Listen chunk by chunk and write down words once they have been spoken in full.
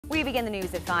We begin the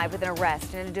news at 5 with an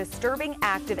arrest in a disturbing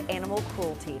act of animal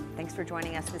cruelty. Thanks for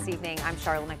joining us this evening. I'm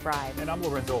Charlotte McBride. And I'm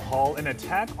Lorenzo Hall. An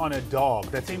attack on a dog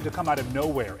that seemed to come out of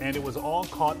nowhere, and it was all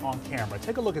caught on camera.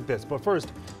 Take a look at this. But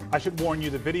first, I should warn you,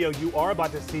 the video you are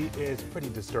about to see is pretty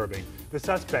disturbing. The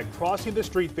suspect crossing the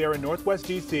street there in Northwest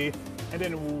D.C. and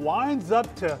then winds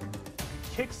up to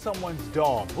kick someone's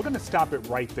dog. We're going to stop it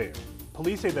right there.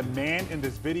 Police say the man in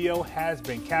this video has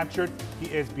been captured. He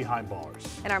is behind bars.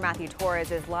 And our Matthew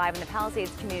Torres is live in the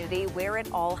Palisades community where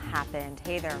it all happened.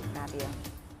 Hey there, Matthew.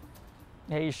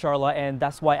 Hey, Charla, and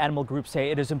that's why animal groups say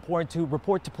it is important to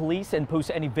report to police and post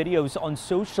any videos on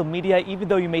social media, even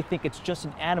though you may think it's just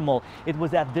an animal. It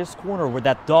was at this corner where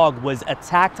that dog was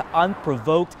attacked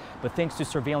unprovoked, but thanks to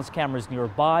surveillance cameras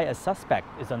nearby, a suspect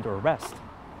is under arrest.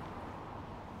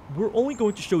 We're only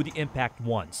going to show the impact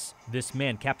once. This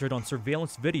man captured on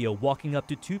surveillance video walking up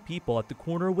to two people at the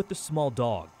corner with a small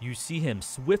dog. You see him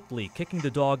swiftly kicking the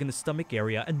dog in the stomach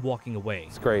area and walking away.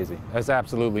 It's crazy. That's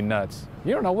absolutely nuts.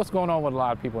 You don't know what's going on with a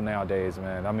lot of people nowadays,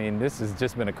 man. I mean, this has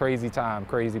just been a crazy time,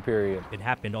 crazy period. It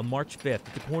happened on March 5th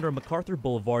at the corner of MacArthur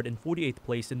Boulevard and 48th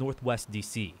Place in Northwest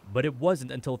D.C. But it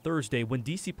wasn't until Thursday when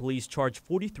D.C. police charged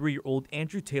 43-year-old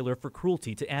Andrew Taylor for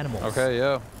cruelty to animals. Okay,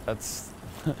 yeah, that's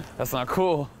not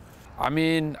cool. I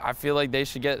mean, I feel like they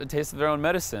should get a taste of their own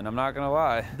medicine, I'm not gonna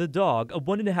lie. The dog, a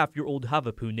 1.5-year-old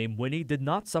Havapoo named Winnie, did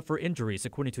not suffer injuries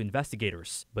according to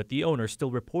investigators. But the owner still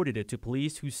reported it to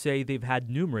police, who say they've had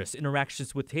numerous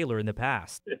interactions with Taylor in the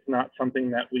past. It's not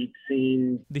something that we've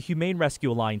seen. The Humane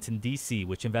Rescue Alliance in D.C.,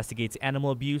 which investigates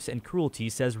animal abuse and cruelty,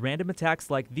 says random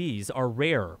attacks like these are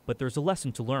rare, but there's a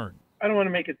lesson to learn. I don't want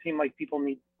to make it seem like people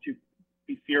need to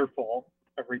be fearful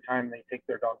every time they take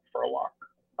their dogs for a walk.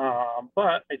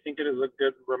 But I think it is a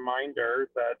good reminder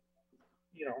that,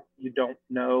 you don't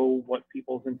know what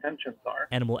people's intentions are.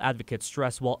 Animal advocates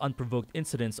stress while unprovoked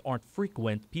incidents aren't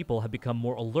frequent, people have become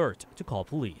more alert to call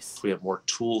police. We have more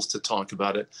tools to talk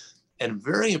about it. And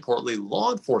very importantly,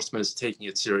 law enforcement is taking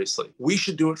it seriously. We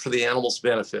should do it for the animal's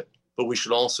benefit, but we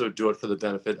should also do it for the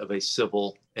benefit of a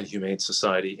civil and humane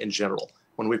society in general.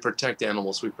 When we protect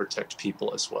animals, we protect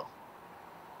people as well.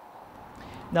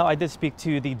 Now, I did speak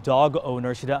to the dog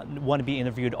owner. She didn't want to be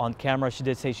interviewed on camera. She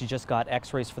did say she just got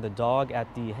x-rays for the dog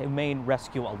at the Humane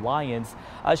Rescue Alliance.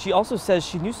 She also says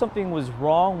she knew something was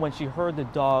wrong when she heard the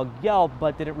dog yell,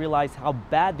 but didn't realize how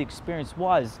bad the experience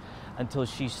was until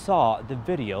she saw the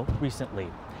video recently.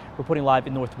 Reporting live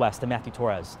in Northwest, I'm Matthew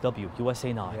Torres,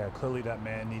 WUSA 9. Yeah, clearly that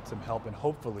man needs some help, and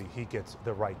hopefully he gets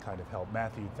the right kind of help.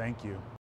 Matthew, thank you.